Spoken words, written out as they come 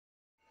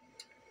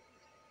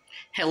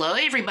Hello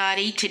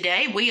everybody,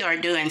 today we are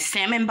doing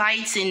salmon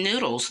bites and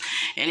noodles,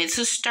 and it's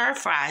a stir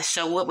fry.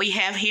 So what we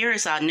have here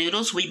is our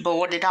noodles. We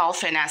boiled it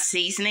off in our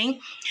seasoning,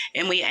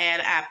 and we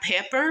add our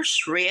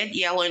peppers, red,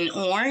 yellow, and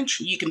orange.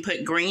 You can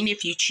put green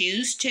if you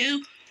choose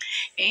to.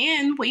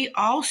 And we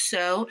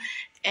also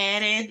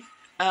added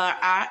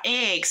our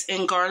eggs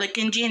and garlic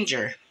and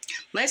ginger.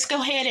 Let's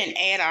go ahead and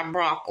add our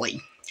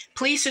broccoli.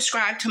 Please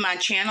subscribe to my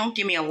channel,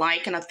 give me a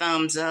like and a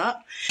thumbs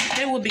up.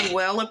 It will be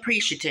well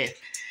appreciated.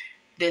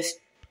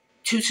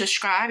 To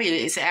subscribe, it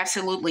is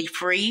absolutely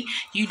free.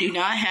 You do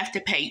not have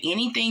to pay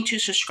anything to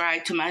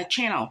subscribe to my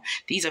channel.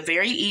 These are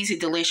very easy,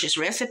 delicious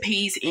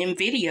recipes and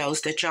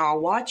videos that y'all are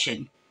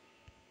watching.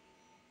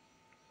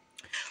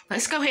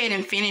 Let's go ahead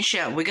and finish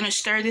up. We're going to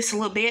stir this a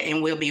little bit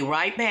and we'll be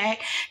right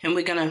back. And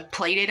we're going to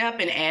plate it up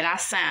and add our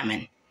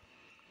salmon.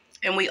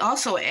 And we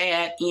also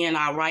add in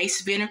our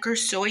rice vinegar,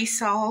 soy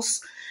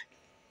sauce,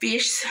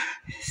 fish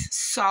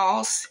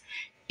sauce,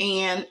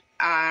 and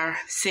our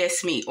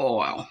sesame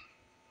oil.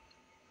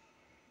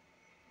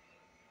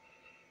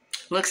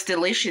 Looks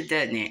delicious,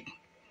 doesn't it?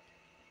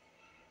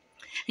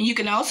 And you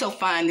can also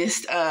find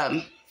this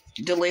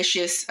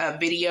delicious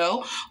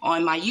video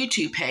on my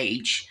YouTube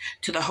page.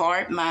 To the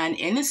heart,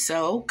 mind, and the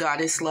soul, God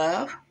is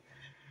love.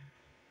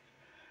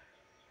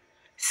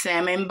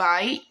 Salmon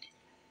bite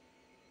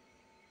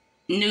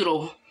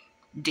noodle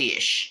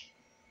dish.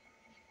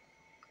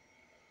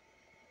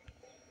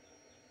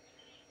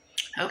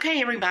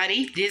 Okay,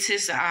 everybody, this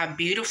is our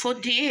beautiful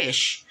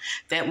dish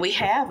that we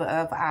have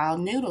of our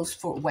noodles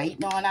for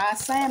waiting on our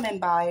salmon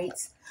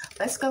bites.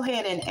 Let's go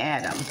ahead and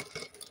add them.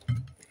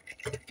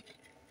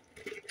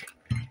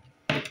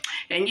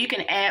 And you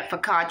can add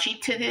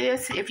focaccia to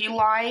this if you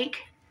like,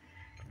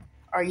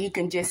 or you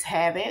can just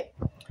have it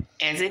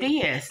as it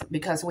is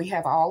because we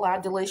have all our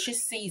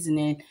delicious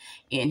seasoning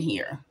in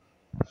here.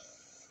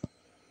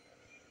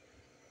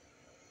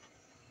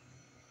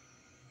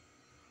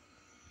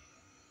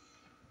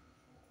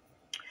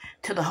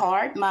 To the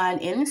heart,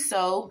 mind, and the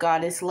soul,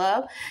 God is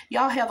love.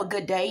 Y'all have a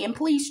good day, and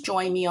please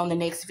join me on the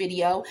next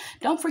video.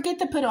 Don't forget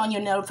to put on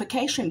your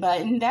notification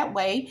button. That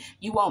way,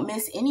 you won't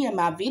miss any of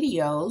my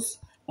videos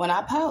when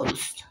I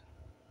post.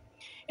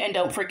 And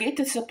don't forget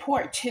to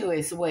support, too,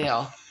 as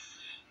well.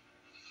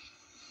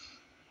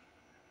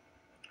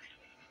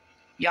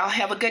 Y'all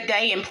have a good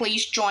day, and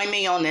please join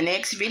me on the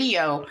next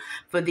video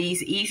for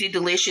these easy,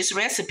 delicious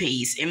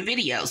recipes and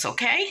videos,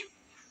 okay?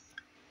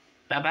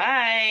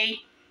 Bye-bye.